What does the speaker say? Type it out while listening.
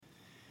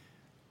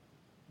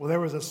Well, there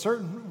was a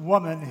certain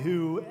woman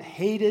who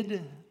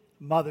hated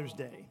Mother's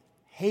Day.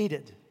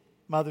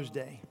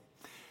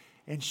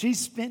 And she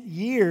spent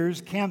years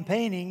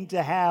campaigning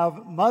to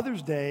have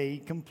Mother's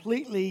Day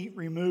completely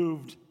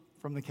removed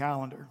from the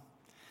calendar.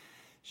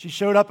 She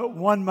showed up at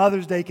one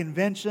Mother's Day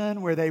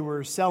convention where they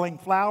were selling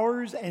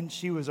flowers, and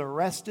she was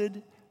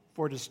arrested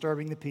for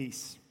disturbing the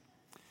peace.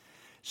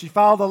 She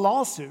filed a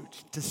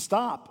lawsuit to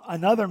stop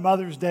another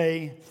Mother's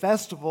Day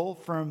festival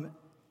from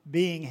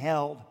being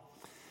held.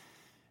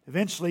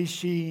 Eventually,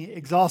 she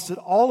exhausted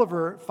all of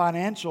her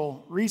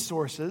financial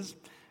resources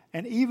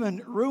and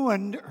even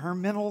ruined her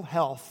mental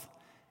health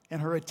in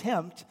her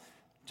attempt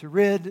to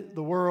rid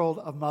the world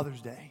of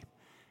Mother's Day.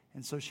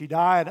 And so she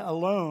died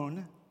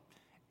alone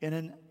in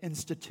an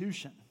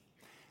institution.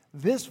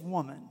 This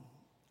woman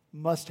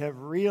must have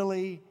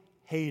really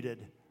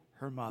hated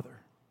her mother,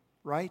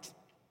 right?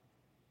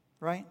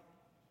 Right?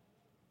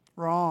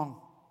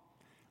 Wrong.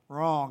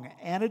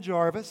 Anna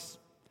Jarvis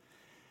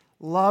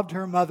loved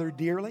her mother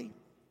dearly,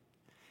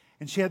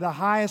 and she had the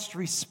highest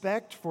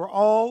respect for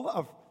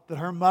all that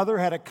her mother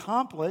had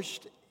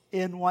accomplished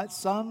in what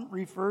some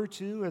refer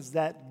to as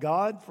that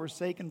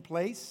God-forsaken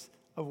place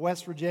of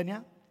West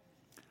Virginia.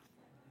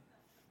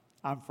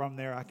 I'm from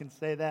there, I can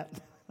say that.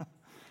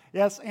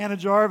 Yes, Anna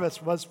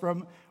Jarvis was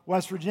from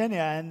West Virginia,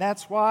 and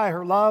that's why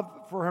her love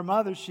for her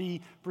mother,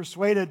 she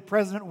persuaded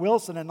President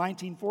Wilson in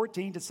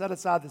 1914 to set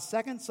aside the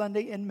second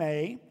Sunday in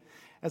May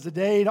as a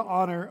day to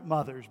honor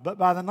mothers. But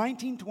by the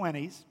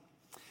 1920s,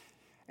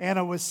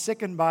 Anna was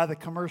sickened by the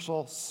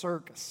commercial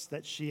circus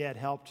that she had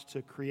helped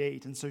to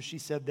create. And so she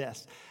said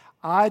this: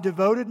 "I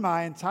devoted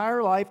my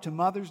entire life to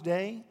Mother's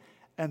Day,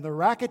 and the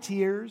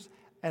racketeers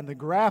and the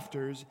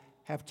grafters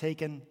have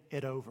taken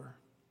it over."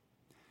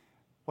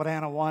 What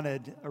Anna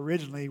wanted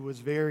originally was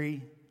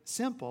very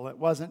simple. It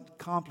wasn't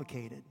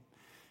complicated.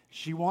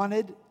 She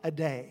wanted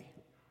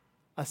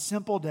a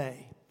simple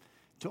day,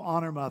 to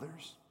honor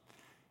mothers.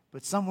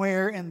 But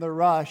somewhere in the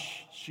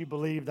rush, she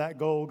believed that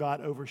goal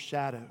got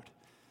overshadowed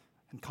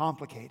and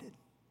complicated.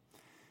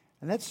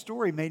 And that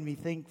story made me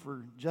think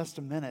for just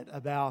a minute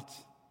about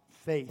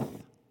faith.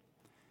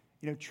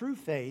 You know, true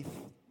faith,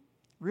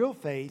 real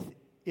faith,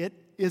 it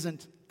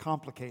isn't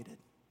complicated.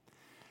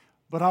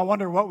 But I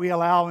wonder what we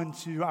allow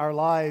into our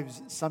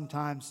lives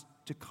sometimes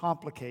to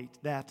complicate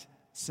that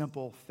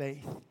simple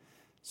faith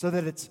so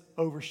that it's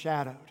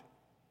overshadowed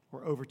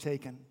or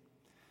overtaken.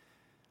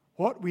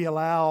 What we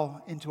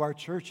allow into our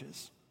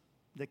churches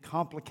that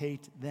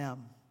complicate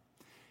them.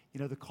 You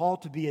know, the call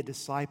to be a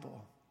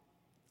disciple,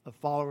 a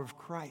follower of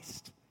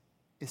Christ,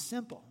 is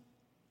simple.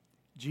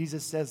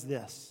 Jesus says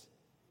this: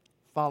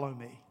 "Follow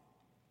me."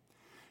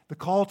 The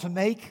call to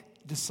make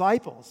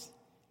disciples,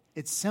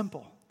 it's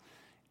simple.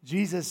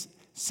 Jesus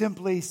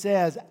simply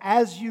says,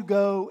 "As you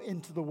go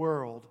into the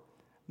world,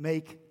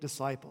 make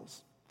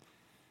disciples."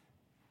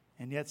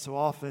 And yet so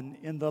often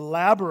in the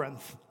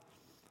labyrinth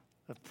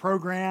of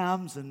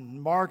programs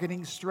and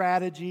marketing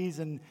strategies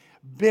and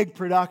big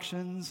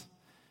productions,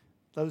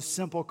 those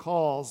simple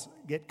calls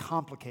get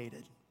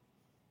complicated,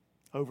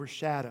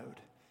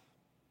 overshadowed,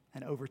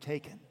 and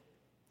overtaken.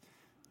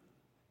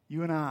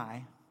 You and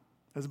I,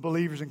 as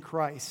believers in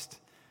Christ,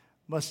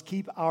 must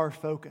keep our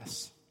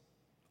focus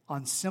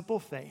on simple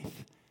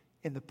faith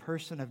in the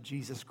person of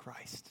Jesus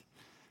Christ.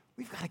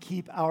 We've got to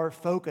keep our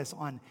focus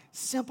on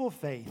simple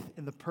faith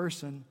in the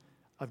person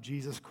of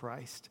Jesus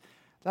Christ.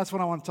 That's what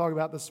I want to talk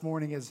about this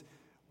morning as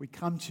we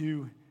come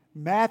to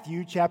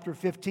Matthew chapter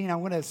 15. I'm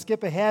going to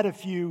skip ahead a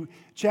few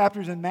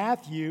chapters in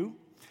Matthew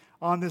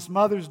on this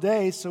Mother's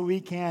Day so we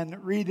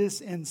can read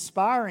this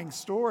inspiring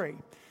story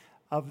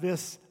of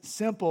this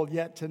simple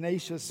yet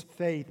tenacious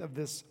faith of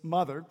this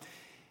mother.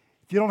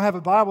 If you don't have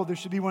a Bible, there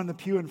should be one in the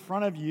pew in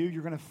front of you.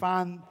 You're going to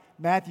find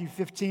Matthew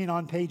 15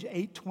 on page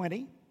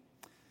 820.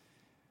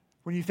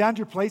 When you found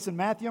your place in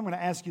Matthew, I'm going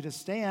to ask you to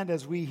stand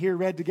as we hear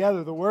read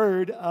together the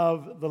word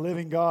of the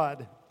living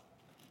God.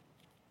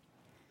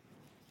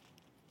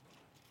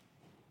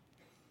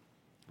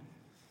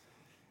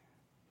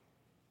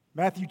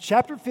 Matthew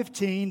chapter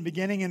 15,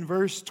 beginning in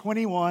verse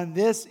 21,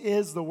 this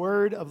is the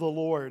word of the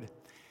Lord.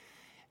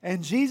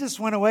 "And Jesus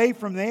went away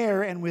from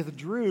there and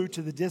withdrew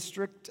to the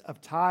district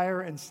of Tyre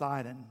and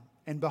Sidon.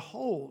 And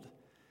behold,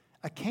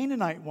 a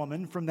Canaanite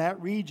woman from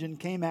that region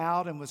came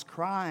out and was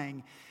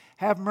crying,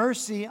 'Have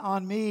mercy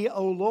on me,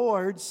 O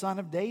Lord, Son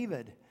of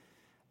David.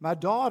 My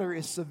daughter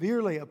is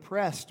severely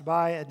oppressed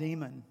by a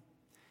demon.'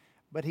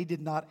 But he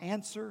did not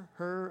answer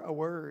her a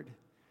word.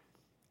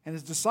 And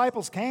his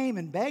disciples came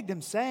and begged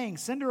him, saying,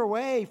 'Send her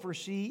away, for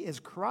she is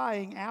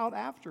crying out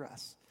after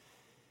us.'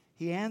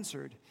 He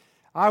answered,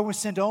 'I was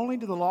sent only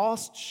to the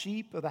lost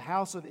sheep of the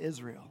house of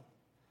Israel.'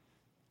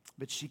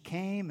 But she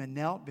came and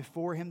knelt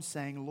before him,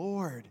 saying,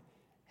 'Lord,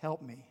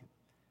 help me.'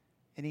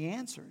 And he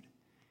answered,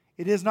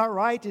 'It is not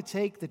right to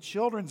take the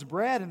children's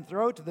bread and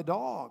throw it to the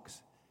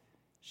dogs.'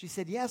 She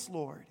said, 'Yes,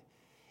 Lord.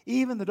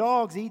 Even the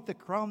dogs eat the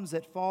crumbs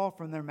that fall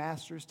from their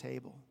master's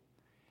table.'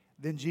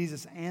 Then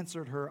Jesus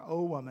answered her,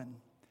 'O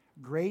woman,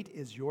 great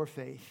is your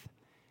faith.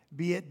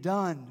 Be it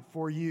done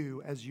for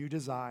you as you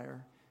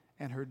desire.'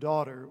 and her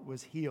daughter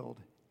was healed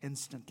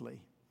instantly.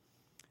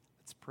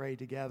 Let's pray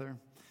together.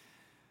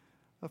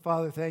 Oh,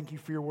 Father, thank you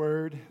for your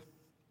word.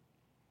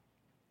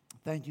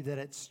 Thank you that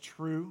it's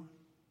true.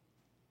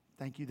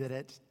 Thank you that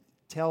it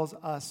tells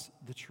us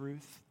the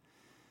truth.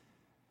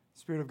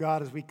 Spirit of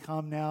God, as we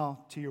come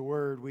now to your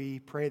word, we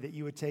pray that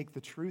you would take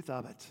the truth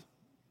of it,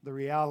 the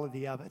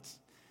reality of it,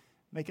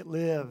 make it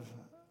live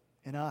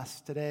in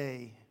us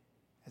today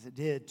as it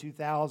did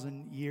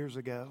 2,000 years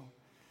ago.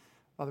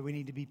 Father, we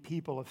need to be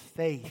people of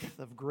faith,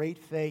 of great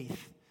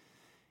faith.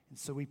 And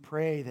so we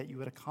pray that you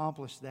would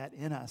accomplish that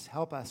in us.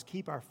 Help us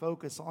keep our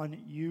focus on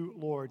you,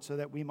 Lord, so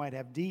that we might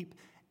have deep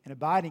and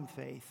abiding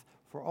faith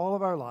for all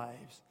of our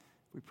lives.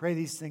 We pray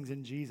these things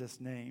in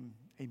Jesus' name.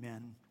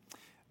 Amen.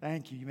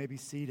 Thank you. You may be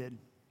seated.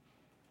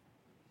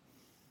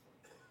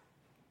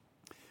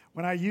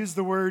 When I use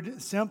the word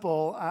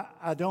simple,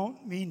 I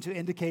don't mean to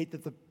indicate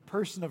that the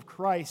person of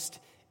Christ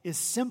is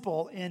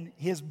simple in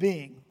his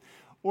being,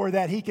 or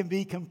that he can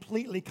be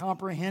completely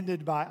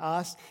comprehended by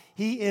us.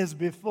 He is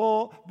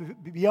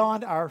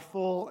beyond our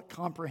full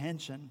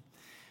comprehension.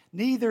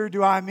 Neither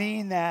do I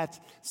mean that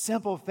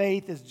simple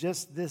faith is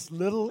just this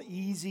little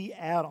easy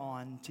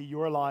add-on to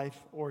your life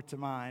or to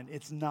mine.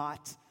 It's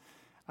not.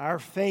 Our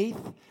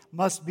faith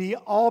must be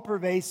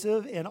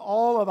all-pervasive in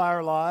all of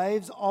our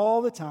lives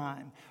all the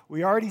time.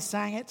 We already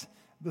sang it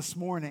this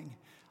morning.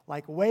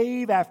 Like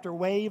wave after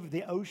wave of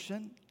the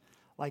ocean,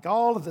 like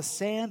all of the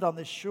sand on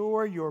the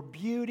shore, your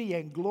beauty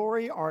and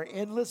glory are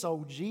endless.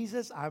 Oh,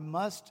 Jesus, I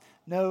must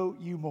know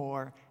you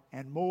more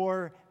and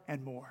more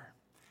and more.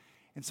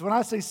 And so when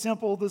I say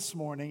simple this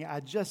morning, I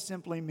just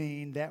simply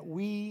mean that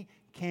we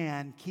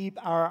can keep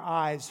our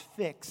eyes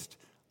fixed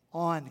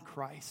on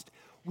Christ.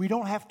 We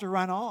don't have to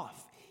run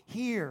off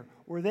here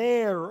or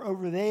there or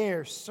over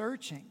there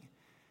searching.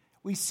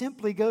 We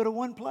simply go to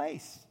one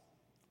place,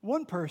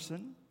 one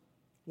person,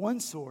 one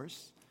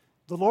source,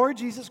 the Lord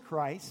Jesus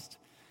Christ,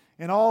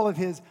 and all of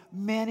his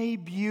many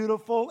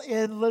beautiful,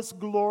 endless,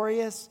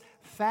 glorious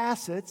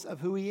facets of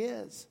who he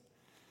is.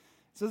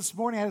 So this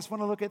morning I just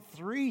want to look at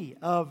 3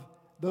 of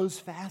those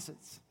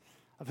facets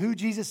of who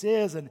Jesus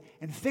is and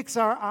fix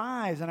our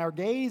eyes and our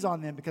gaze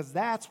on them, because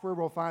that's where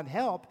we'll find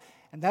help,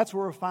 and that's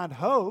where we'll find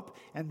hope,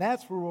 and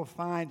that's where we'll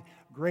find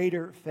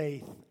greater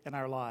faith in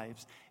our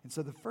lives. And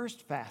so the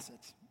first facet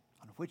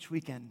on which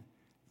we can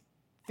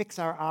fix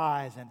our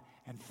eyes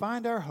and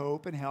find our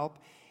hope and help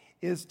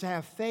is to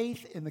have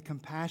faith in the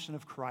compassion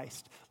of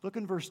Christ. Look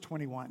in verse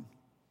 21.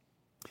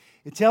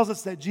 It tells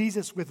us that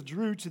Jesus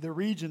withdrew to the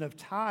region of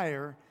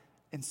Tyre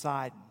and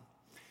Sidon.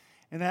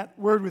 And that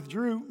word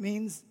withdrew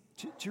means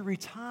to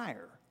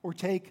retire or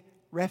take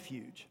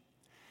refuge.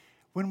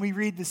 When we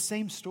read the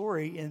same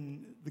story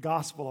in the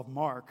Gospel of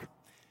Mark,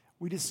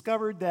 we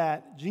discovered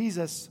that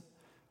Jesus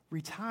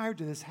retired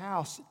to this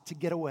house to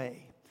get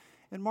away.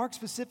 And Mark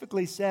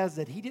specifically says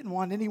that he didn't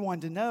want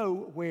anyone to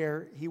know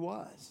where he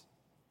was.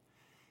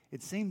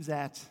 It seems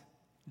that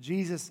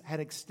Jesus had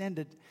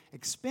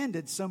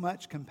expended so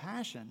much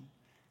compassion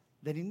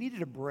that he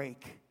needed a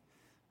break,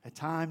 a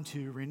time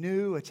to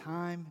renew, a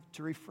time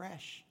to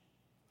refresh.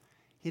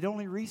 He'd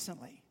only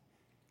recently,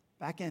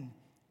 back in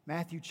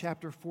Matthew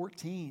chapter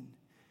 14,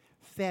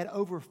 fed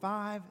over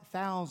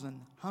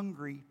 5,000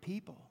 hungry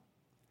people.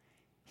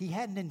 He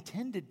hadn't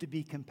intended to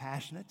be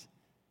compassionate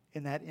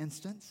in that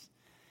instance.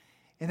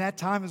 In that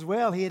time as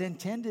well, he had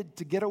intended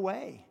to get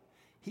away.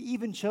 He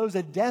even chose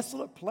a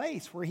desolate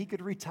place where he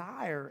could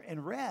retire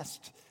and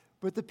rest.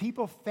 But the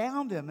people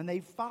found him and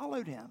they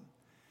followed him.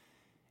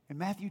 And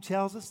Matthew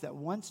tells us that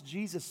once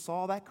Jesus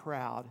saw that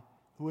crowd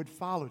who had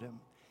followed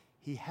him,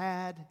 he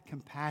had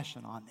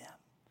compassion on them.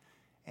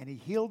 And he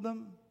healed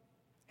them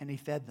and he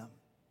fed them.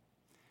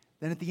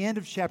 Then at the end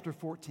of chapter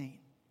 14,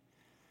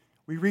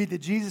 we read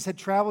that Jesus had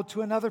traveled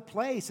to another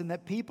place and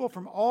that people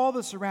from all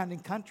the surrounding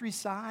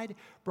countryside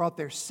brought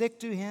their sick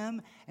to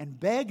him and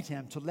begged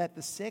him to let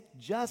the sick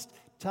just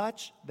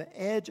touch the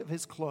edge of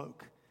his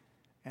cloak.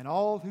 And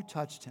all who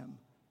touched him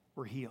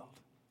were healed.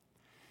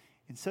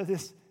 And so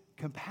this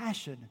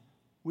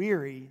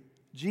compassion-weary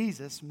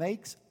Jesus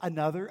makes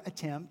another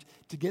attempt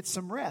to get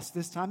some rest.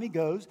 This time he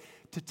goes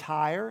to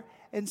Tyre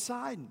and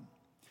Sidon.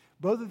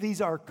 Both of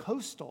these are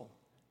coastal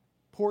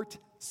port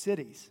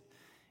cities.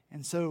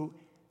 And so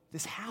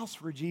this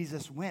house where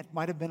Jesus went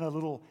might have been a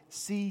little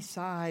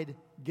seaside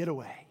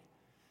getaway,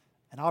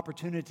 an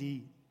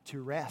opportunity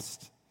to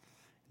rest,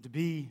 to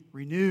be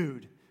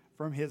renewed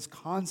from his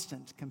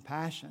constant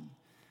compassion.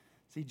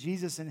 See,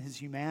 Jesus in his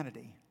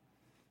humanity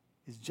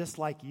is just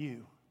like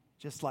you,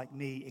 just like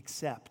me,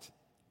 except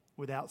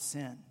without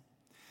sin.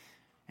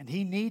 And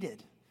he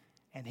needed,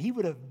 and he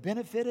would have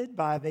benefited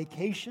by a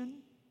vacation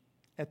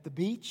at the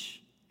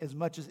beach as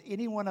much as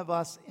any one of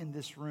us in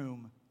this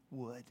room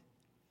would.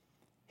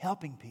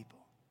 Helping people,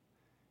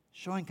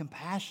 showing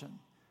compassion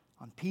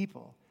on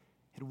people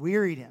had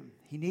wearied him.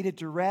 He needed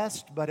to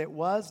rest, but it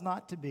was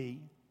not to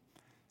be,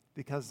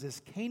 because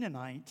this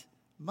Canaanite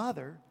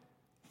mother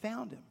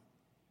found him.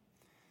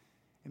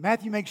 And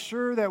Matthew makes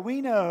sure that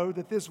we know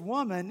that this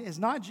woman is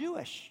not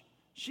Jewish.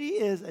 She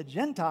is a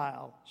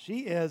Gentile. She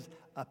is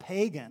a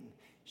pagan.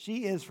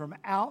 She is from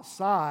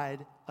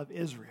outside of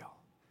Israel.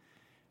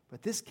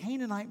 But this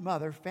Canaanite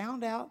mother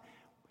found out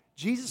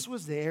Jesus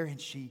was there, and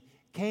she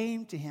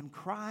came to him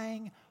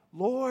crying,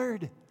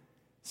 "Lord,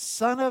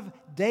 Son of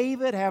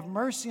David, have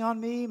mercy on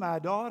me. My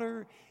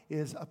daughter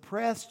is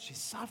oppressed. She's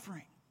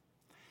suffering."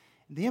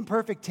 And the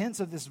imperfect tense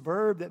of this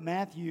verb that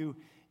Matthew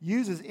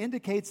uses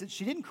indicates that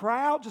she didn't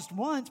cry out just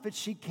once, but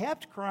she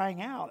kept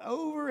crying out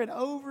over and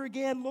over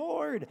again,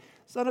 "Lord,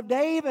 Son of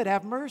David,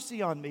 have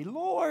mercy on me.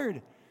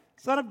 Lord,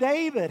 Son of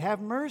David, have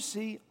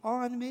mercy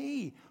on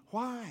me."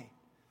 Why?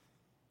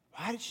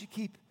 Why did she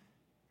keep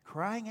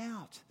crying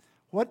out?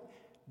 What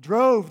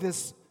drove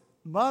this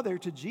mother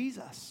to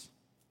Jesus?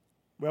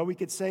 Well, we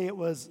could say it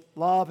was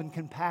love and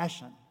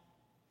compassion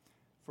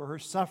for her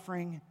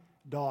suffering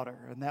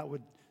daughter, and that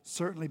would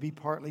certainly be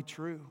partly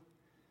true.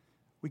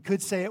 We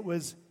could say it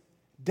was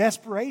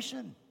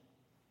desperation,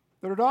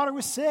 that her daughter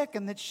was sick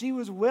and that she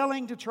was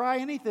willing to try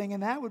anything,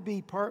 and that would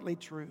be partly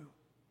true.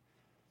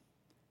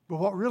 But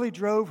what really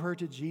drove her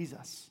to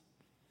Jesus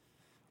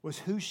was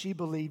who she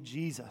believed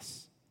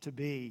Jesus to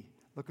be.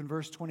 Look in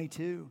verse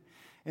 22.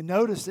 And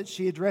notice that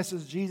she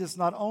addresses Jesus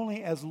not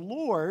only as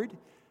Lord,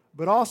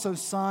 but also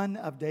Son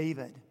of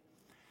David.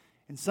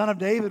 And Son of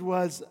David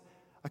was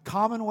a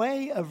common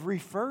way of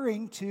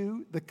referring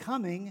to the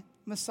coming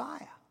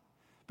Messiah,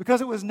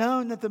 because it was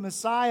known that the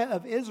Messiah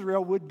of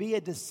Israel would be a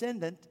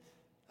descendant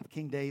of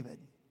King David.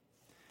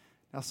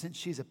 Now, since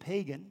she's a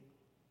pagan,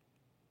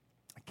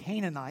 a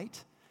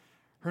Canaanite,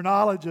 her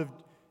knowledge of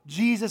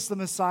Jesus the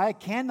Messiah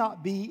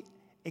cannot be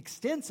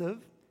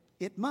extensive.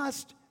 It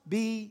must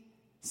be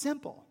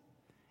simple.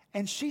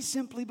 And she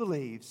simply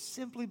believes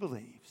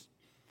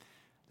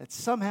that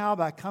somehow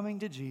by coming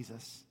to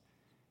Jesus,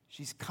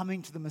 she's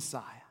coming to the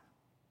Messiah,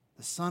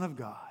 the Son of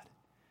God.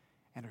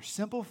 And her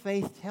simple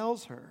faith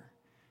tells her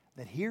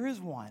that here is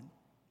one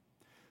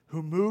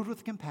who, moved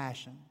with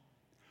compassion,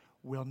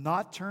 will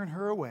not turn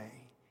her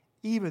away,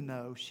 even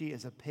though she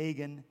is a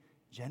pagan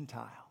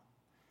Gentile.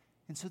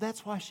 And so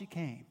that's why she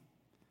came,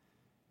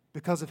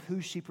 because of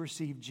who she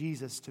perceived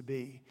Jesus to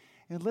be.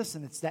 And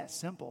listen, it's that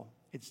simple.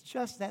 It's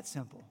just that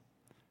simple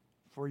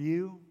for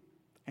you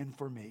and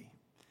for me.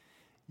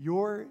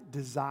 Your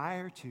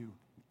desire to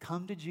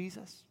come to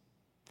Jesus,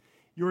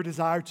 your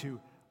desire to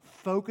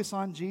focus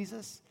on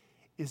Jesus,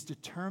 is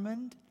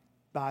determined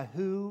by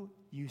who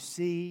you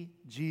see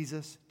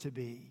Jesus to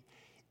be.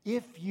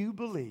 If you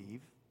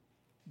believe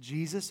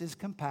Jesus is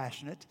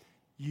compassionate,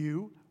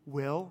 you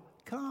will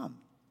come.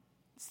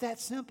 It's that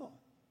simple.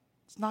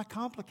 It's not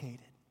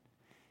complicated.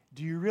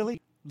 Do you really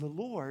the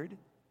Lord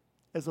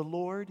as a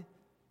Lord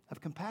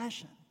of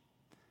compassion?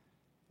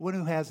 One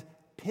who has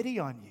pity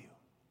on you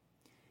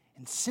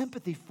and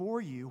sympathy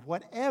for you,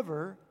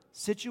 whatever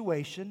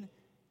situation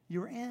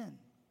you're in.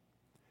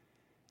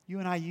 You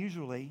and I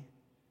usually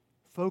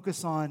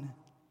focus on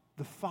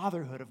the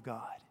fatherhood of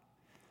God,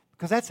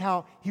 because that's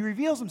how He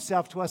reveals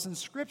Himself to us in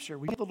Scripture.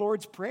 We get the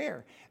Lord's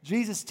Prayer.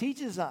 Jesus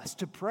teaches us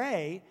to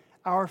pray,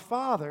 "Our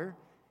Father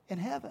in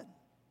heaven."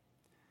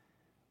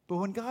 But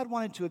when God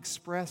wanted to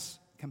express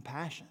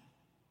compassion,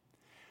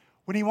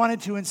 when He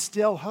wanted to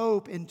instill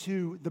hope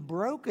into the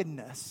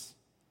brokenness,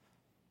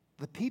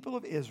 the people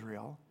of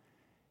Israel,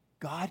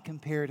 God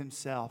compared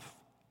Himself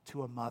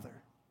to a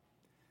mother.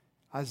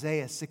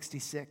 Isaiah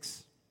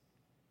 66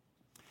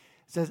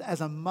 says,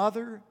 "As a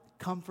mother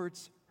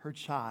comforts her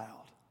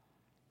child,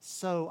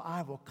 so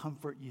I will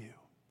comfort you."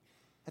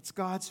 That's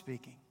God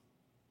speaking.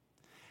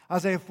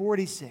 Isaiah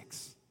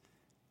 46,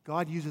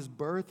 God uses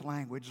birth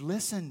language.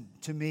 "Listen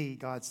to me,"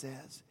 God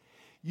says.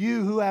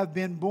 "You who have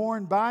been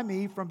born by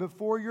me from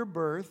before your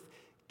birth,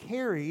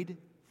 carried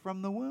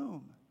from the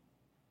womb."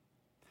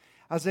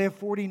 Isaiah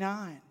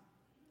 49,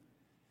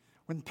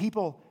 when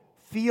people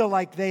feel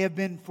like they have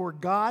been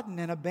forgotten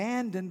and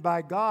abandoned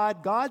by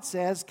God, God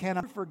says, "Can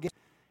I forget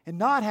and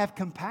not have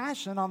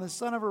compassion on the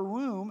son of her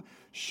womb?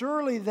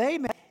 Surely they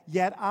may,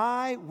 yet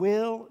I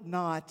will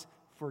not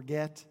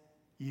forget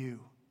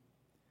you."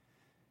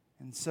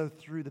 And so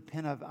through the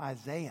pen of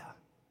Isaiah,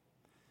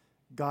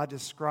 God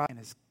describes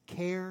His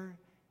care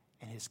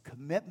and His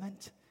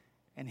commitment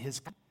and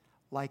His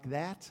like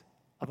that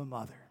of a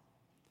mother.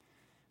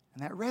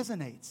 And that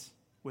resonates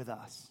with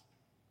us.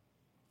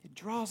 It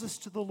draws us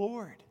to the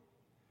Lord,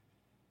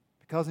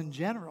 because in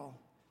general,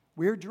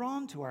 we're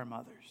drawn to our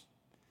mothers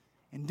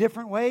in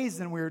different ways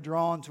than we're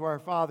drawn to our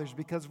fathers,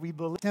 because we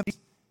believe He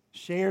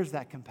shares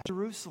that compassion.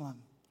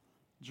 Jerusalem,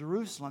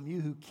 Jerusalem,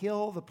 you who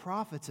kill the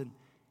prophets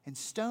and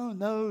stone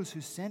those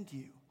who sent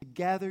you,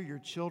 gather your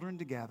children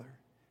together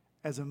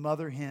as a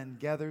mother hen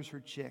gathers her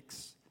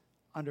chicks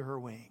under her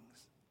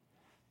wings.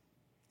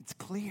 It's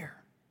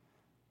clear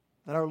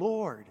that our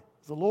Lord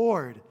is the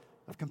Lord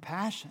of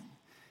compassion.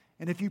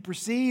 And if you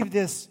perceive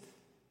this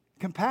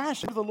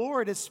compassion of the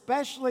Lord,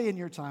 especially in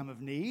your time of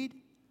need,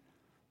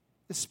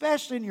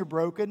 especially in your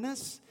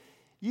brokenness,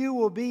 you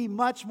will be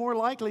much more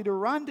likely to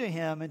run to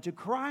Him and to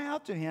cry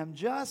out to Him,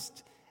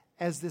 just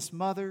as this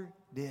mother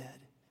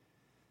did.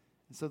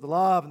 And so the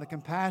love and the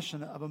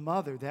compassion of a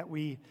mother that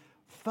we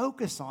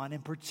focus on,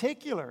 in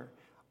particular,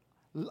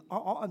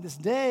 On this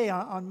day,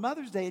 on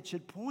Mother's Day, it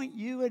should point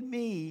you and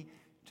me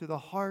to the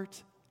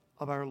heart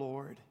of our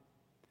Lord.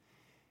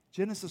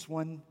 Genesis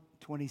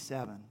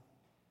 1:27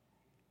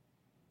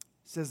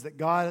 says that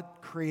God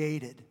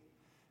created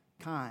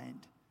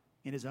kind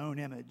in His own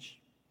image.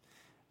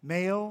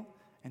 Male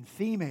and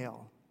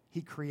female,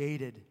 He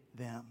created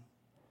them.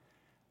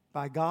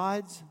 By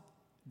God's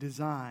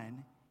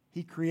design,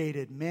 He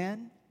created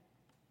men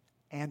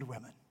and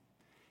women.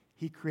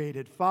 He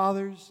created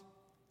fathers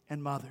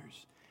and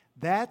mothers.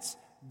 That's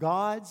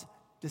God's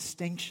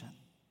distinction.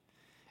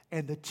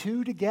 And the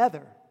two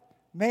together,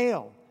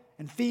 male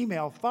and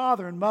female,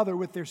 father and mother,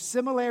 with their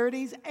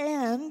similarities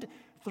and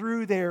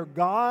through their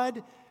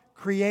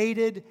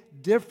God-created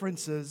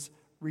differences,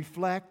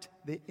 reflect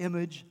the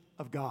image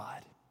of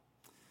God.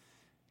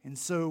 And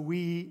so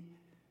we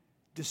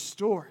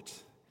distort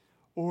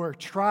or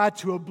try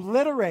to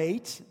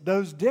obliterate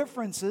those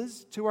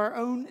differences to our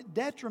own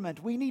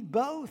detriment. We need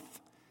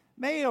both,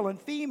 male and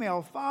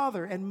female,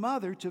 father and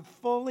mother, to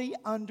fully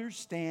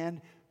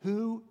understand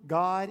who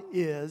God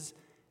is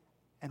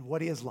and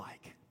what He is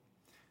like.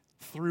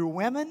 Through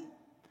women,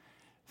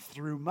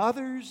 through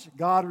mothers,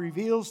 God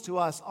reveals to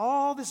us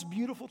all this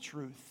beautiful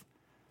truth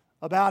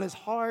about His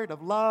heart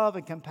of love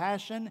and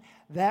compassion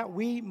that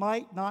we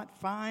might not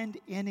find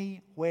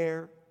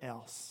anywhere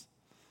else.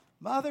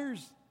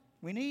 Mothers,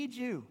 we need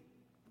you.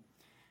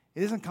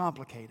 It isn't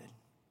complicated.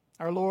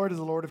 Our Lord is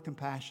a Lord of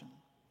compassion.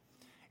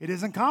 It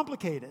isn't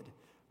complicated.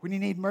 When you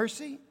need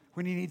mercy,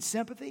 when you need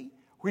sympathy,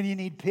 when you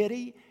need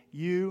pity,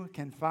 you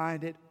can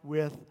find it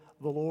with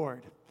the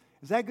Lord.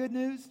 Is that good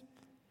news?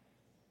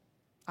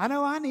 I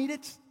know I need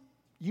it.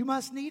 You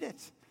must need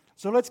it.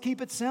 So let's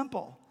keep it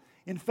simple.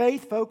 In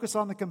faith, focus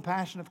on the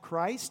compassion of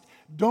Christ.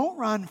 Don't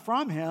run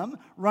from Him.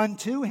 Run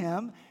to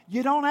Him.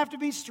 You don't have to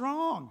be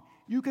strong.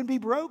 You can be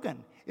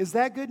broken. Is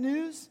that good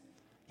news?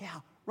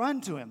 Yeah,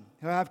 run to Him.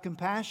 He'll have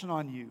compassion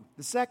on you.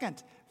 The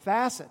second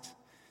facet,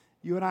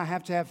 you and I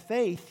have to have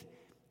faith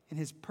in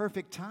His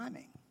perfect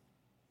timing.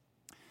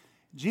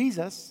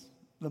 Jesus,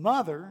 the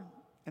mother,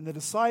 and the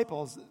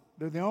disciples,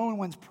 they're the only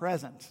ones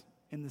present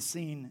in the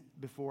scene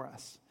before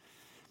us.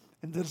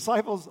 And the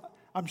disciples,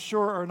 I'm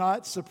sure, are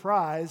not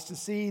surprised to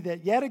see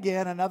that yet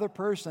again another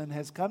person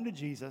has come to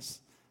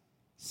Jesus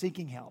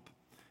seeking help.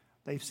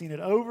 They've seen it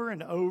over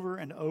and over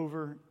and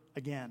over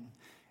again.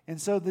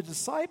 And so the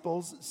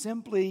disciples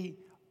simply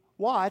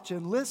watch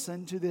and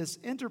listen to this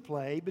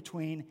interplay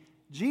between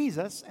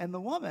Jesus and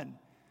the woman.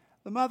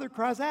 The mother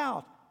cries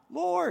out,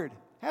 "Lord,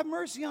 have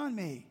mercy on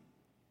me."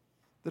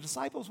 The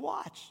disciples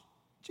watch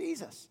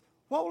Jesus.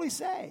 What will He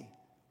say?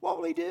 What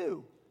will He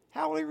do?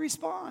 How will He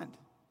respond?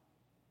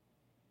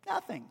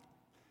 Nothing.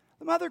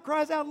 The mother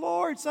cries out,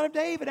 "Lord, Son of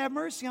David, have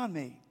mercy on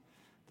me."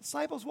 The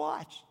disciples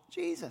watch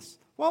Jesus.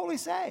 What will He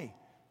say?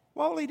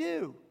 What will He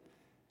do?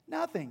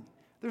 Nothing.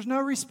 There's no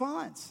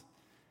response.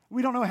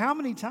 We don't know how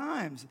many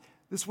times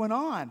this went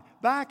on,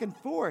 back and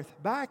forth,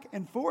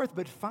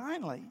 but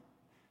finally,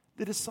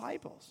 the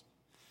disciples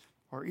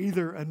are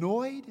either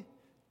annoyed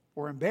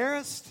or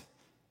embarrassed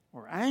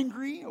or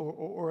angry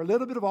or a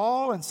little bit of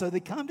all, and so they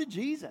come to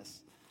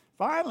Jesus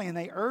finally, and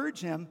they urge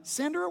Him,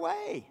 "Send her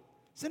away.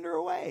 Send her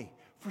away,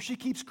 for she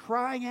keeps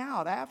crying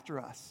out after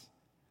us."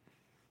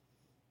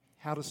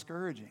 How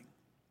discouraging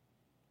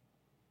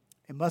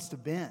it must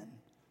have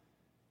been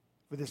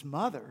for this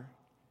mother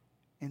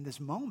in this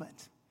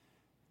moment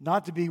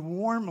not to be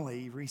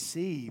warmly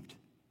received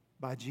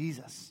by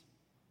Jesus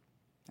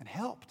and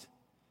helped.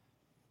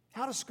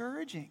 How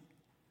discouraging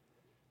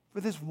for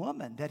this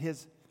woman that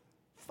His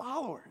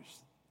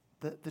followers,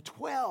 the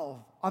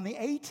 12 on the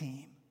A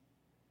team,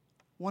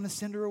 want to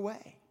send her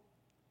away.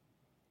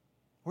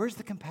 Where's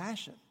the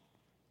compassion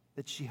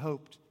that she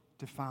hoped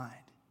to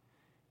find?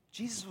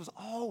 Jesus was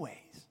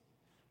always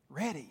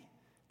ready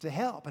to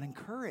help and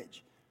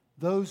encourage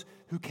those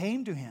who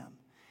came to Him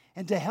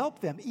and to help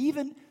them,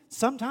 even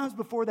sometimes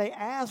before they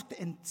asked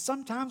and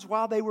sometimes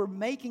while they were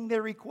making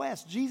their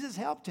request. Jesus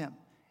helped him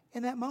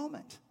in that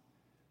moment.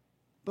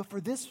 But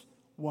for this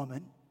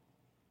woman,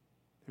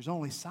 there's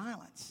only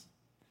silence.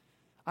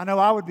 I know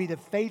I would be the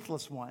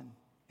faithless one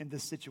in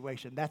this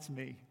situation. That's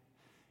me.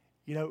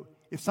 You know,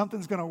 if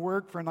something's going to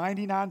work for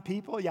 99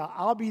 people, yeah,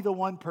 I'll be the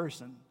one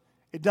person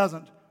it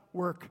doesn't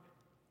work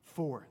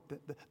for.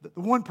 The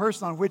one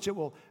person on which it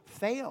will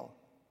fail.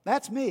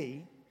 That's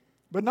me,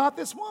 but not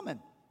this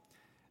woman.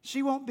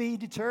 She won't be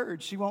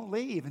deterred. She won't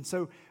leave. And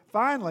so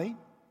finally,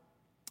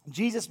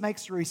 Jesus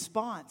makes a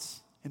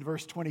response in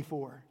verse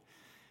 24.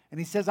 And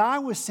He says, "I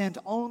was sent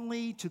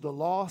only to the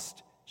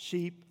lost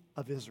sheep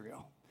of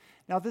Israel."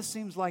 Now, this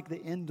seems like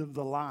the end of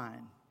the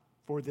line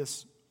for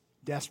this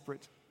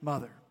desperate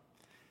mother.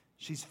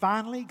 She's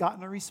finally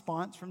gotten a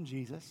response from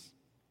Jesus.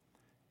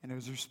 And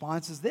His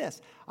response is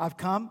this: "I've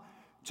come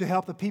to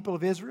help the people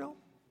of Israel.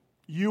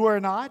 You are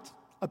not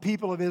a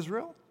people of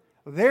Israel.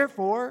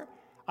 Therefore,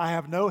 I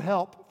have no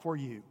help for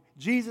you."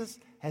 Jesus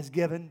has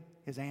given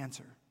His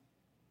answer.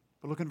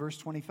 But look in verse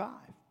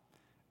 25.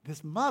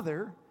 This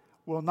mother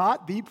will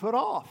not be put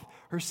off.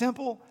 Her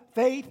simple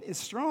faith is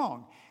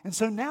strong. And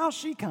so now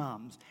she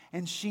comes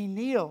and she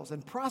kneels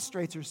and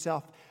prostrates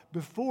herself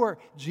before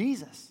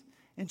Jesus.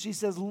 And she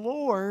says,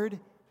 Lord,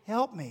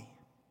 help me.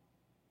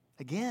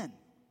 Again,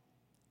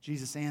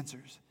 Jesus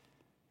answers,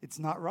 it's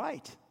not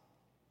right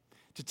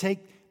to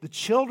take the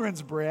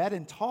children's bread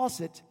and toss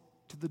it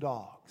to the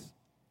dogs.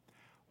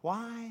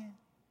 Why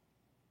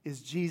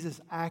is Jesus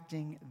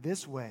acting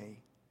this way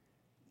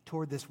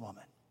toward this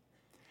woman?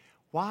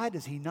 Why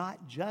does he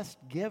not just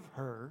give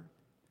her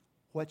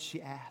what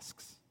she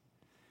asks?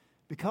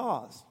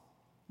 Because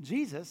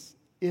Jesus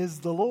is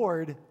the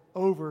Lord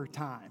over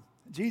time.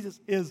 Jesus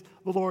is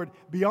the Lord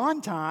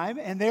beyond time,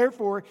 and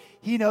therefore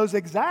he knows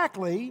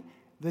exactly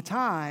the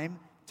time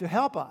to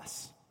help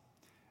us.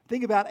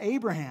 Think about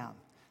Abraham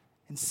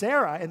and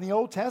Sarah in the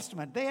Old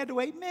Testament. They had to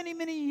wait many,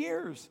 many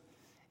years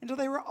until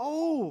they were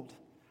old,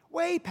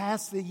 way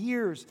past the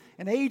years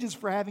and ages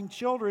for having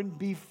children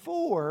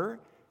before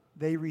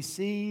they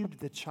received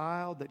the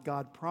child that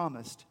God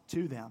promised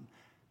to them.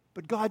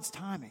 But God's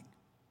timing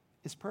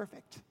is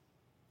perfect.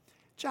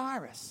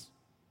 Jairus,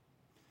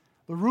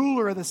 the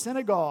ruler of the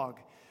synagogue,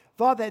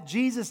 thought that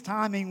Jesus'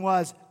 timing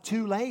was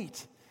too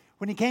late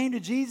when he came to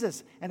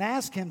Jesus and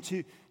asked him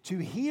to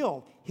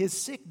heal his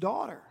sick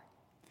daughter.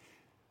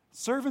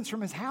 Servants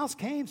from his house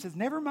came and says,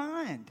 never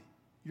mind,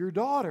 your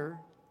daughter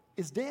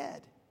is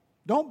dead.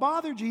 Don't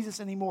bother Jesus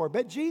anymore.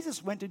 But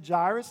Jesus went to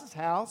Jairus'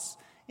 house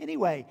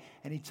anyway,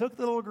 and he took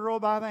the little girl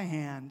by the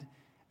hand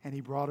and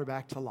he brought her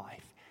back to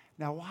life.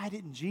 Now, why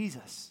didn't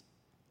Jesus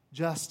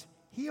just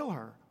heal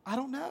her? I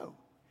don't know.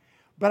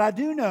 But I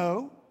do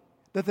know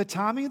that the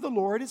timing of the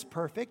Lord is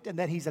perfect and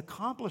that he's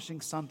accomplishing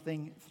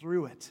something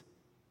through it.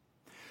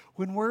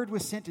 When word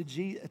was sent to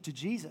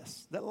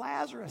Jesus that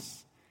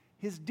Lazarus,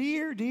 his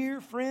dear,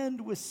 dear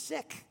friend, was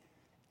sick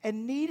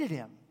and needed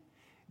him,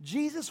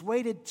 Jesus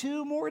waited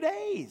 2 more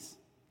days.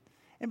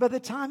 And by the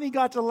time he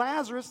got to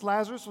Lazarus,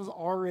 Lazarus was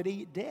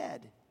already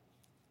dead.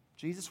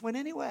 Jesus went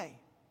anyway.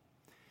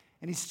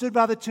 And he stood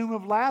by the tomb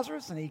of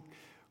Lazarus and he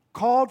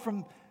called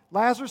from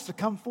Lazarus to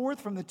come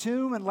forth from the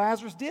tomb, and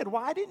Lazarus did.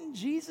 Why didn't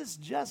Jesus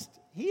just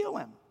heal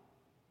him?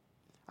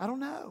 I don't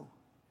know.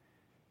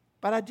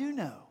 But I do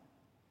know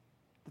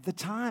that the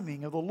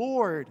timing of the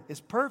Lord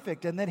is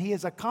perfect and that he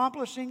is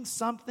accomplishing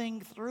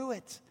something through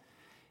it.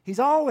 He's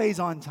always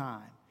on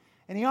time.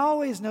 And he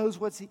always knows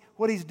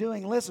what he's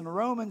doing. Listen,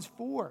 Romans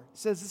 4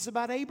 says this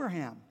about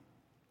Abraham.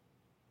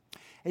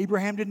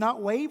 Abraham did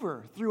not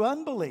waver through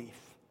unbelief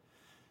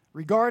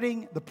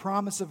regarding the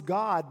promise of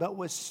God, but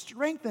was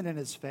strengthened in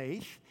his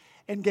faith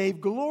and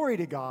gave glory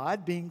to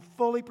God, being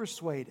fully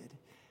persuaded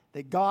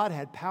that God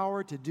had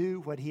power to do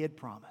what he had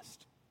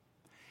promised.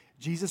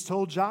 Jesus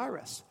told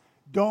Jairus,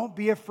 don't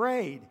be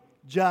afraid,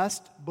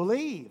 just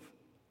believe.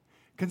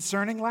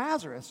 Concerning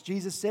Lazarus,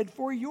 Jesus said,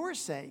 for your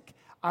sake,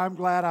 I'm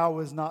glad I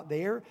was not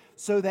there,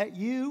 so that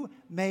you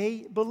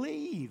may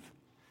believe.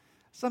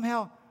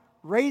 Somehow,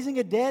 raising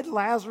a dead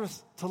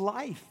Lazarus to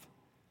life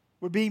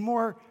would be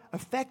more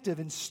effective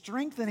in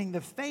strengthening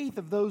the faith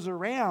of those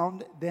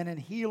around than in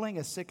healing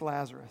a sick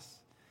Lazarus.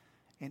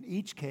 In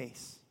each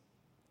case,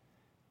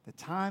 the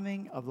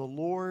timing of the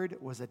Lord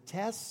was a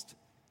test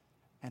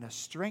and a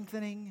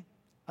strengthening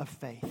of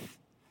faith.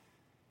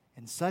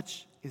 And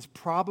such is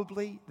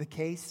probably the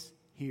case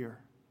here.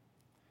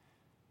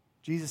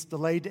 Jesus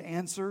delayed to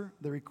answer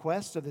the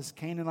request of this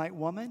Canaanite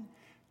woman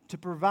to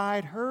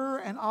provide her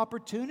an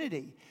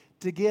opportunity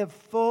to give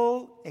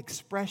full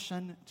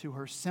expression to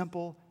her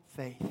simple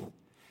faith.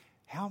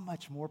 How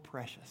much more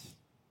precious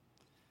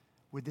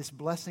would this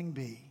blessing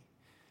be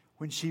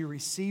when she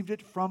received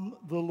it from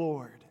the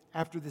Lord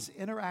after this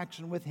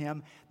interaction with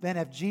him than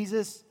if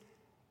Jesus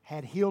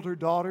had healed her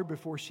daughter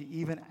before she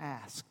even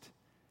asked?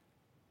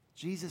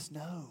 Jesus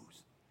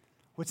knows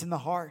what's in the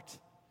heart,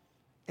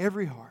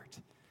 every heart.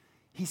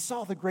 He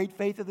saw the great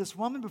faith of this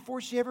woman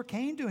before she ever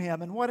came to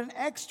him, and what an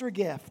extra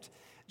gift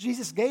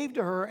Jesus gave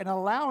to her in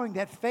allowing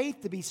that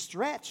faith to be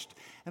stretched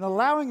and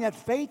allowing that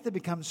faith to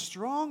become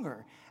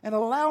stronger and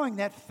allowing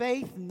that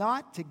faith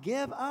not to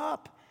give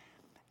up.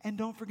 And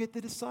don't forget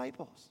the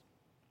disciples.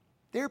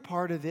 They're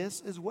part of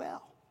this as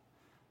well.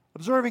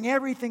 Observing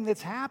everything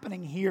that's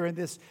happening here in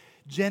this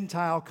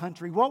Gentile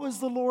country, what was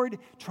the Lord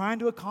trying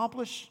to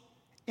accomplish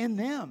in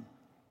them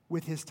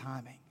with his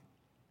timing?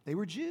 They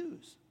were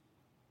Jews,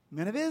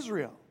 men of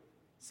Israel,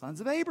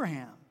 sons of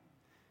Abraham.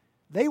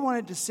 They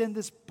wanted to send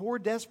this poor,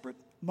 desperate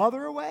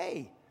mother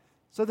away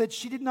so that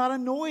she did not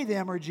annoy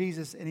them or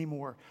Jesus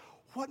anymore.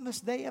 What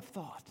must they have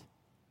thought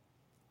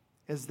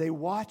as they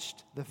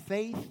watched the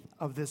faith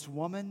of this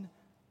woman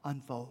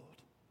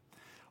unfold?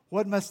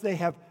 What must they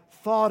have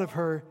thought of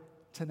her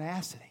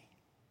tenacity?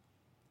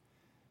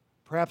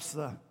 Perhaps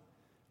the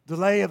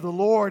delay of the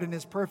Lord and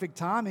his perfect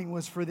timing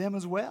was for them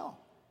as well.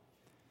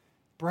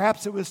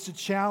 Perhaps it was to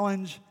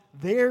challenge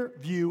their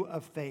view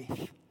of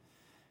faith,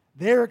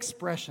 their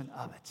expression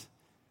of it.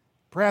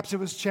 Perhaps it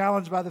was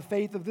challenged by the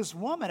faith of this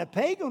woman, a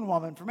pagan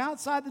woman from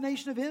outside the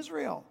nation of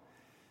Israel.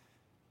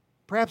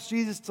 Perhaps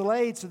Jesus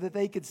delayed so that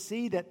they could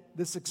see that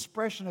this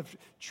expression of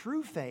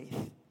true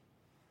faith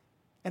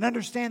And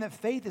understand that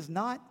faith is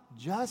not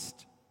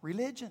just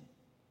religion.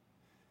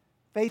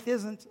 Faith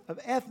isn't of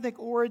ethnic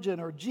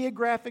origin or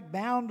geographic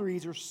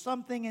boundaries or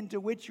something into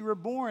which you were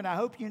born. I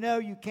hope you know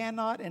you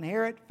cannot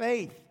inherit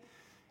faith.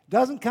 It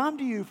doesn't come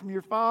to you from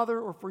your father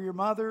or from your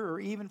mother or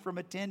even from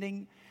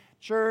attending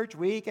church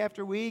week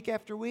after week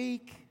after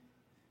week.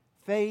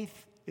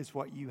 Faith is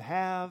what you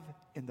have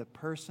in the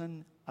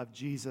person of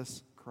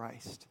Jesus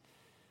Christ.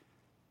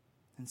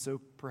 And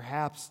so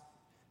perhaps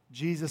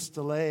Jesus'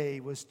 delay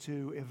was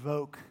to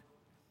evoke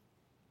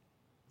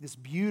this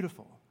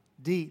beautiful,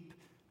 deep,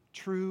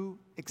 true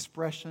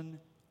expression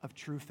of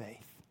true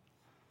faith.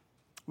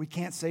 We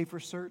can't say for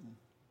certain.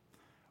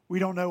 We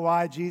don't know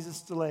why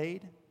Jesus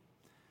delayed.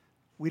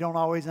 We don't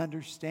always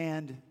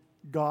understand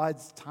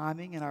God's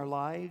timing in our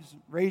lives.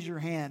 Raise your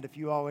hand if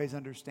you always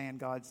understand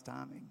God's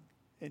timing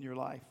in your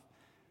life.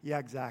 Yeah,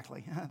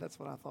 exactly. That's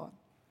what I thought.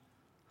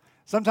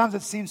 Sometimes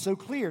it seems so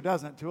clear,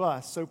 doesn't it, to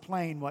us, so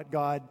plain what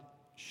God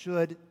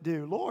should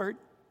do. Lord,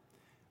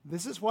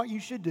 this is what you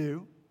should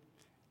do,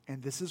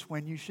 and this is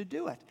when you should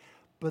do it.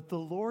 But the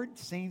Lord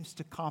seems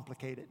to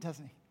complicate it,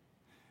 doesn't he?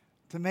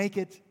 To make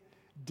it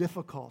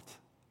difficult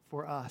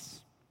for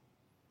us.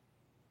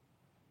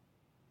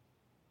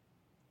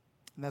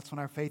 And that's when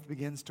our faith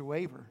begins to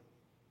waver,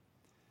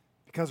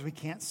 because we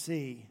can't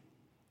see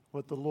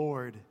what the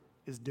Lord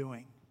is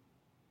doing.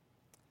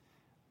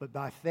 But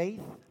by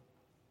faith,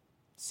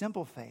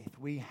 simple faith,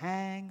 we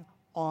hang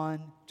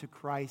on to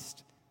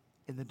Christ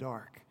in the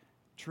dark.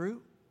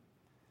 True?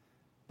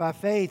 By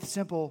faith,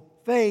 simple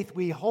faith,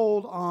 we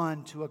hold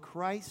on to a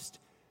Christ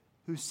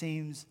who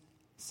seems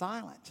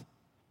silent.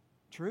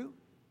 True?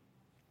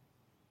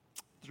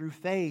 Through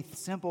faith,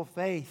 simple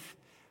faith,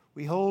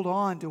 we hold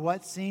on to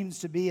what seems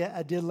to be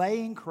a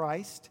delaying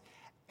Christ,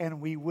 and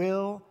we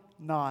will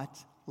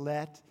not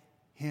let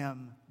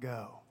him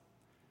go.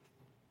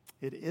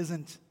 It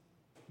isn't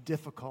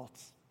difficult.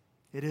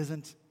 It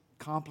isn't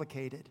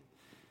complicated.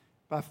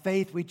 By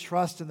faith, we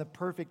trust in the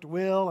perfect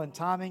will and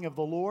timing of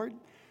the Lord,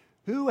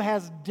 who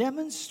has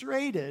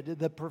demonstrated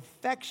the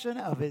perfection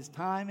of his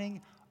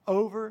timing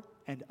over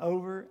and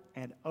over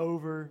and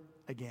over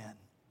again.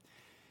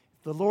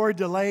 If the Lord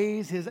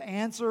delays his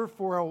answer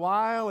for a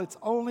while, it's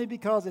only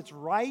because it's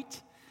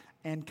right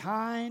and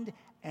kind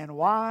and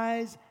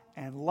wise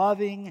and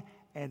loving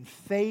and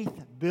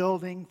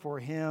faith-building for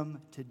him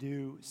to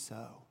do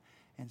so.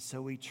 And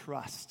so we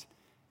trust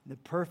in the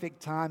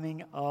perfect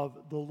timing of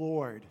the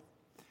Lord.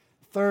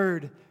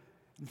 Third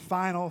and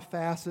final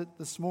facet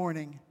this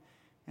morning,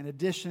 in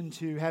addition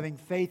to having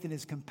faith in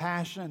his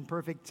compassion and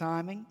perfect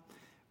timing,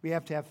 we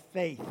have to have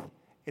faith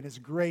in his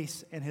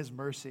grace and his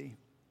mercy.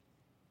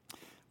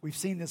 We've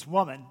seen this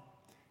woman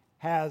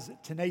has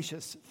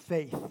tenacious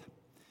faith.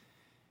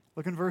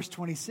 Look in verse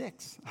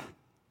 26.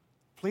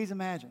 Please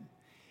imagine.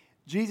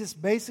 Jesus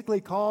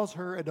basically calls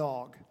her a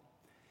dog.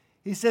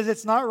 He says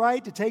it's not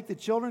right to take the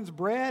children's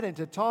bread and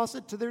to toss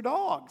it to their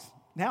dogs.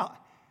 Now,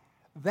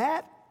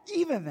 that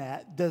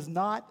does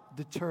not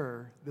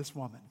deter this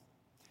woman.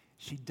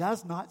 She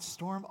does not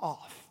storm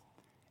off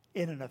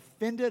in an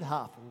offended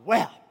huff.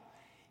 Well,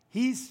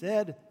 he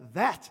said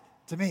that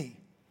to me.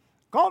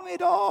 Called me a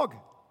dog.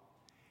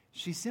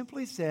 She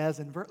simply says,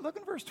 look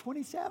in verse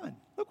 27.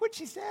 Look what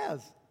she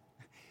says.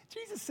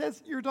 Jesus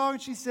says, you're a dog.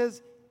 And she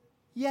says,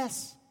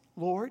 yes,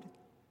 Lord.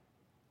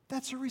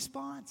 That's her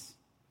response.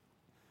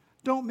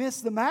 Don't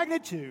miss the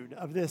magnitude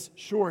of this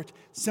short,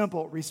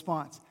 simple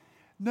response.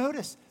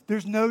 Notice,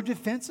 there's no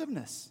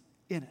defensiveness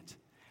in it.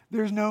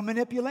 There's no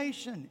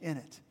manipulation in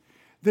it.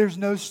 There's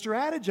no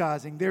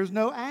strategizing. There's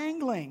no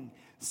angling.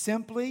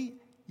 Simply,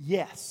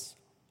 yes,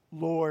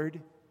 Lord,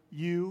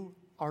 you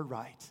are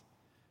right.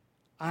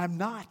 I'm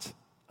not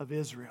of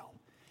Israel.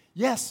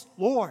 Yes,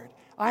 Lord,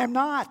 I am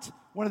not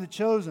one of the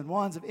chosen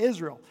ones of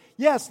Israel.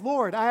 Yes,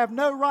 Lord, I have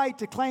no right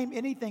to claim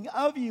anything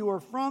of you or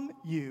from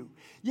you.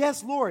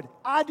 Yes, Lord,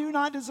 I do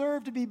not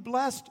deserve to be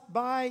blessed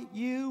by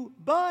you,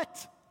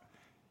 but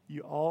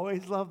you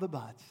always love the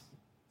buts.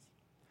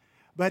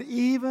 But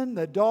even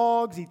the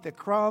dogs eat the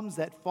crumbs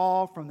that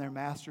fall from their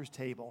master's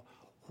table.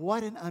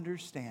 What an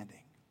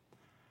understanding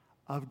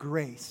of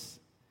grace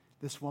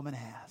this woman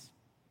has,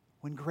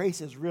 when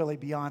grace is really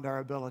beyond our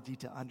ability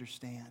to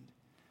understand.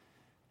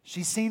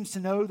 She seems to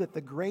know that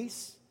the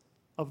grace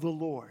of the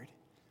Lord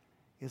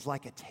is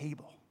like a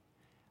table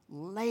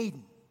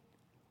laden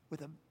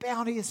with a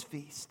bounteous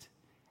feast,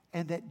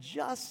 and that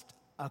just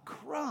a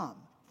crumb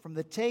from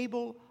the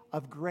table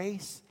of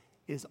grace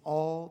is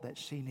all that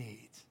she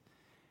needs.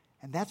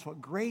 And that's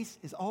what grace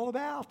is all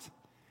about.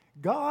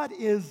 God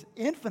is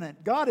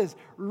infinite. God is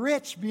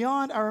rich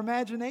beyond our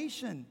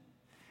imagination.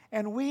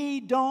 And we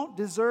don't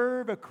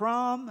deserve a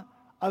crumb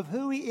of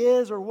who he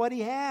is or what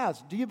he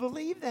has. Do you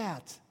believe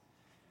that?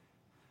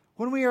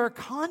 When we are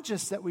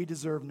conscious that we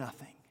deserve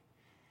nothing,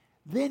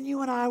 then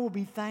you and I will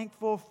be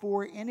thankful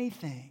for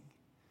anything.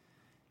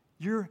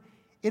 You're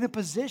in a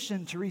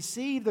position to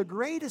receive the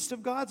greatest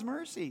of God's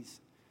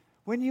mercies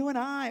when you and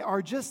I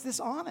are just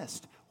this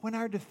honest, when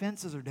our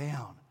defenses are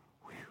down,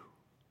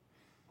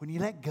 when you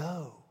let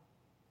go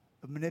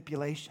of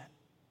manipulation,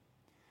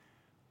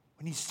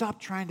 when you stop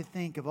trying to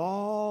think of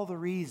all the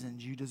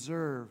reasons you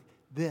deserve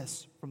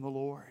this from the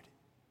Lord.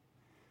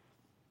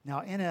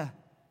 Now, in a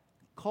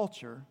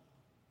culture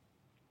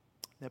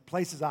that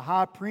places a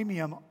high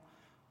premium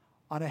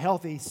on a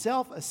healthy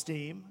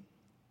self-esteem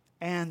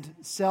and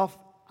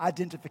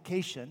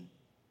self-identification,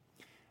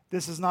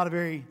 this is not a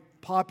very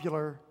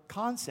popular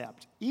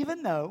concept,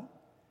 even though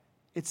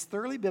it's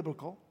thoroughly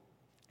biblical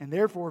and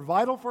therefore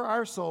vital for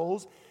our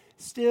souls.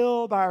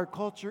 Still, by our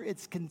culture,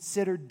 it's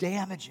considered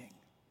damaging,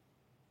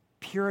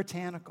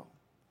 puritanical,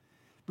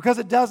 because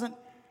it doesn't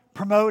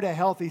promote a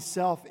healthy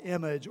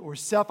self-image or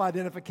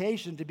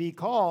self-identification to be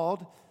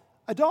called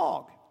a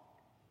dog.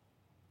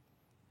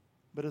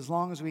 But as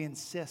long as we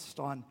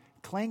insist on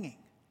clinging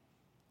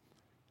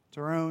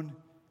to our own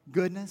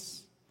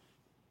goodness,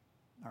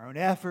 our own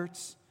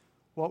efforts,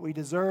 what we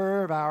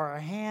deserve, our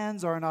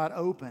hands are not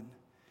open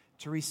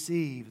to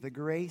receive the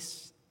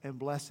grace and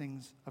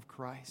blessings of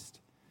Christ.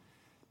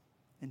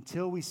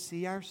 Until we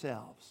see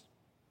ourselves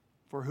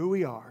for who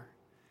we are,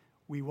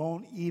 we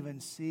won't even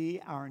see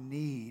our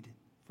need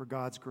for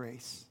God's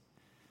grace.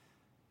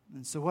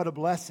 And so what a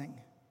blessing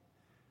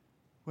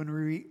when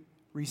we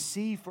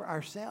receive for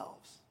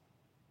ourselves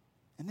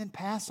and then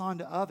pass on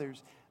to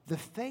others the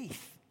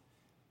faith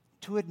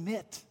to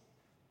admit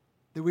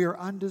that we are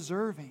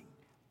undeserving,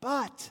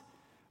 but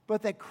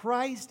that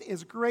Christ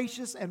is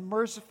gracious and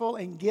merciful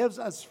and gives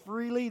us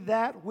freely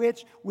that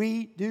which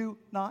we do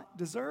not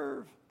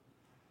deserve.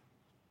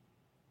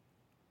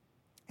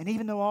 And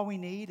even though all we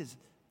need is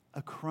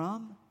a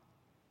crumb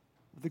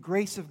of the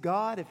grace of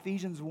God,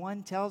 Ephesians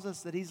 1 tells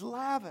us that He's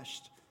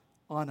lavished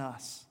on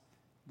us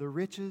the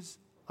riches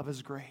of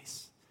His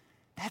grace.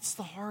 That's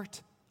the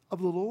heart of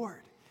the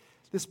Lord.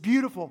 This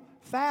beautiful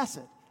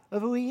facet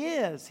of who He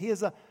is. He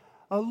is a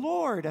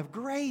Lord of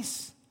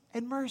grace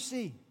and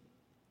mercy.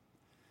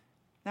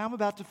 Now I'm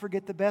about to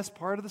forget the best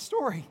part of the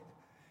story.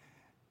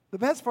 The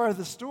best part of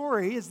the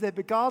story is that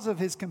because of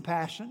His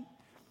compassion,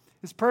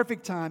 His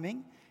perfect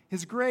timing,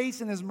 His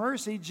grace and His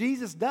mercy,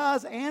 Jesus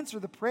does answer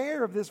the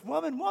prayer of this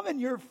woman.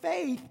 Woman, your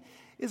faith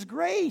is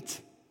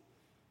great.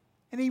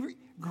 And He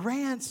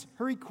grants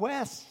her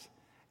request.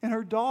 And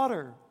her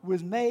daughter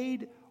was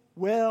made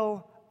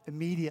well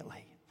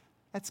immediately.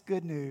 That's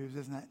good news,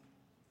 isn't it?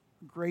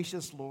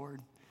 Gracious Lord.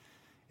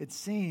 It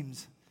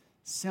seems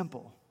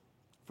simple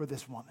for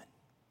this woman.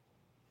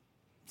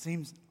 It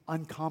seems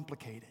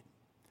uncomplicated.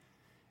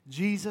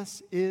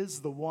 Jesus is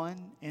the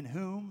one in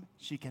whom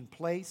she can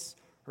place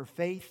her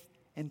faith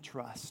and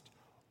trust.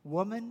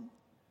 Woman,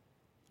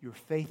 your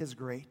faith is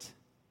great.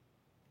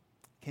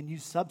 Can you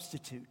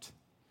substitute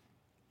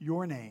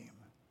your name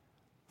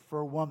for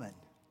a woman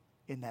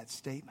in that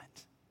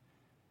statement?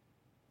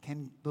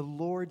 Can the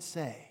Lord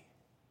say,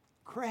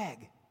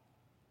 Craig,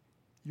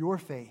 your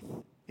faith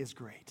is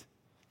great?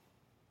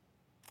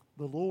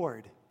 The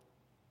Lord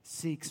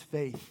seeks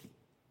faith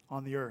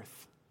on the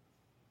earth.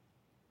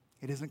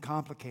 It isn't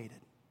complicated.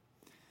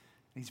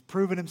 He's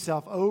proven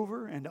Himself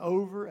over and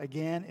over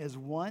again as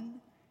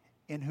one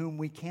in whom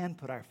we can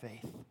put our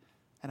faith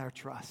and our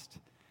trust.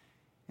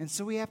 And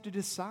so we have to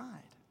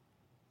decide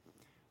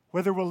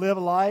whether we'll live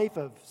a life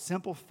of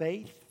simple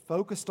faith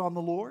focused on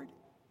the Lord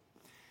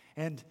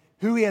and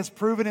who He has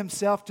proven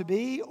Himself to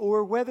be,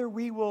 or whether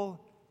we will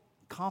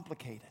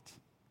complicate it,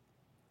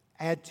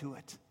 add to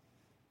it,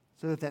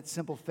 so that that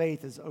simple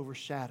faith is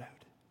overshadowed.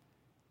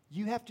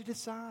 You have to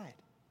decide.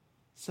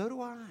 So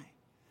do I.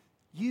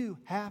 You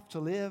have to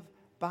live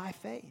by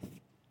faith.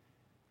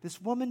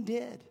 This woman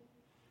did.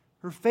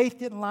 Her faith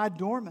didn't lie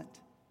dormant,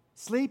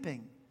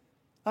 sleeping,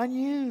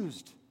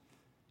 unused.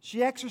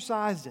 She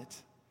exercised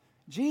it.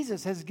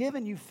 Jesus has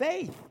given you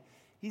faith.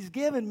 He's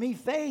given me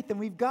faith, and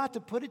we've got to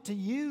put it to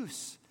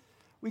use.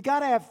 We've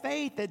got to have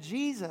faith that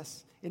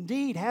Jesus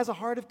indeed has a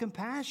heart of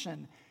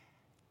compassion.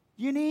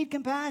 You need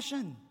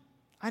compassion.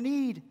 I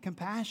need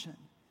compassion.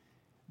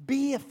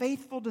 Be a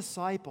faithful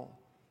disciple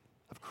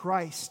of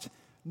Christ.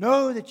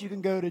 Know that you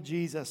can go to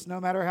Jesus no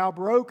matter how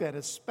broken,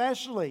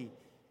 especially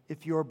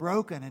if you're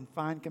broken, and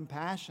find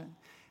compassion.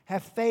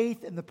 Have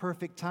faith in the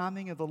perfect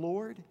timing of the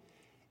Lord.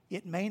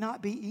 It may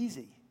not be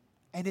easy,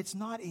 and it's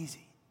not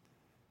easy,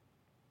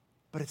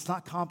 but it's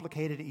not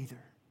complicated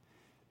either,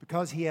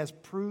 because He has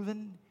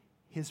proven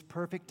His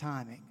perfect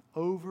timing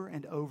over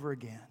and over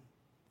again.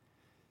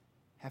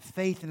 Have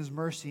faith in His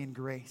mercy and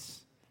grace.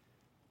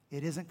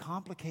 It isn't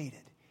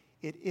complicated.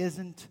 It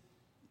isn't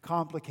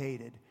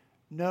complicated.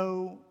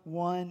 No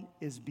one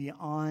is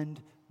beyond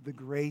the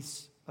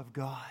grace of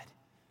God.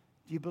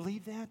 Do you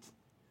believe that?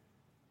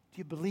 Do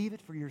you believe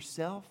it for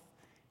yourself?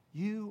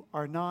 You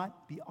are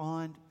not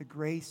beyond the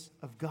grace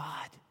of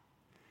God.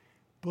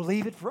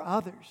 Believe it for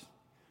others.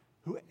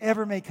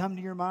 Whoever may come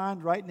to your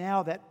mind right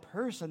now, that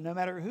person, no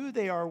matter who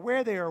they are,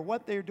 where they are,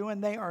 what they're doing,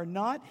 they are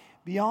not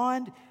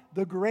beyond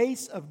the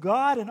grace of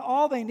God, and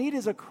all they need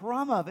is a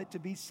crumb of it to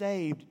be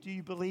saved. Do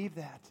you believe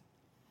that?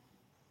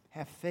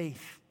 Have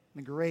faith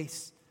in the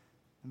grace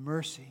and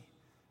mercy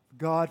of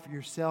God for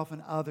yourself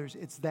and others.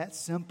 It's that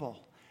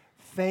simple.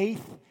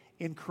 Faith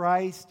in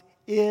Christ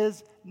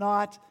is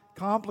not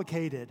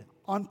complicated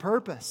on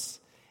purpose.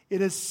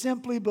 It is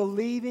simply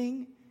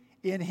believing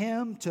in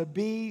Him to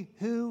be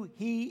who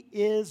He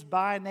is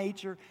by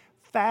nature,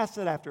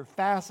 facet after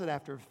facet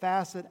after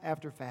facet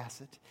after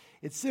facet.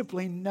 It's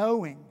simply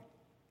knowing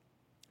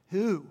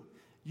who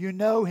you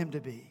know Him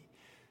to be,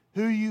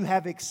 who you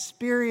have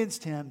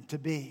experienced Him to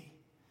be.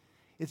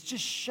 It's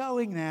just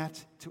showing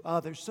that to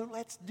others. So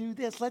let's do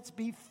this. Let's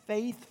be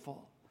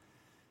faithful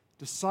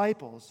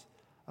disciples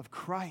of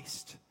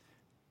Christ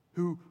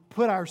who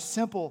put our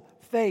simple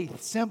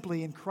faith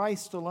simply in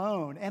Christ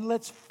alone. And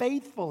let's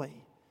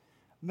faithfully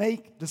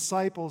make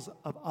disciples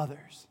of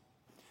others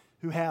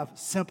who have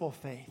simple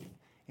faith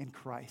in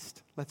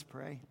Christ. Let's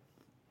pray.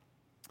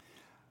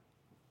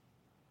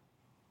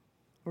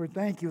 Lord,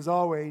 thank you as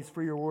always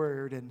for your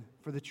word and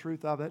for the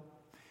truth of it.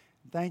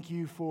 Thank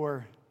you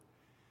for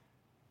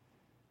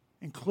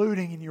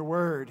including in your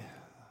word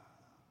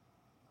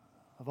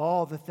of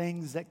all the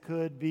things that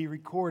could be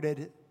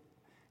recorded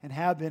and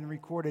have been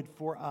recorded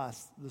for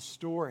us, the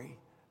story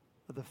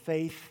of the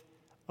faith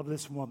of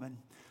this woman.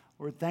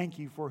 Lord, thank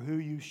you for who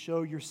you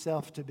show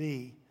yourself to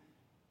be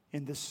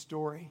in this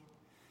story.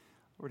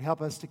 Lord,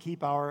 help us to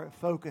keep our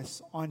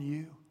focus on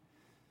you,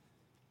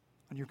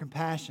 on your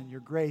compassion, your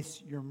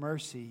grace, your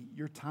mercy,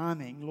 your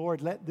timing.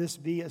 Lord, let this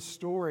be a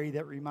story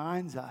that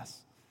reminds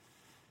us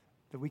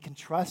that we can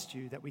trust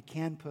you, that we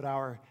can put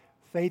our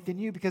faith in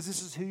you, because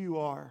this is who you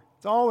are.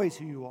 It's always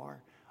who you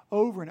are.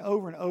 Over and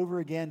over and over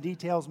again,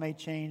 details may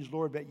change,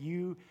 Lord, but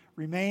you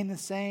remain the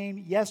same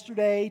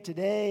yesterday,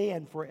 today,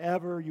 and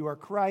forever. You are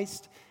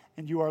Christ,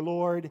 and you are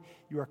Lord.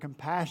 You are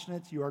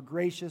compassionate, you are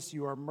gracious,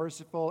 you are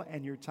merciful,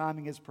 and your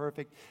timing is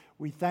perfect.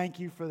 We thank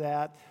you for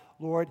that,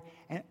 Lord,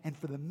 and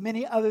for the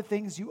many other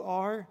things you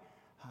are,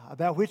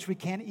 about which we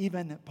can't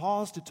even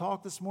pause to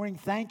talk this morning.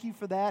 Thank you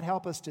for that.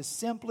 Help us to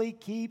simply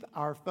keep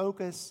our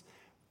focus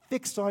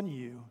fixed on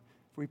you.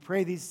 We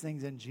pray these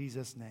things in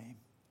Jesus' name.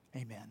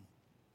 Amen.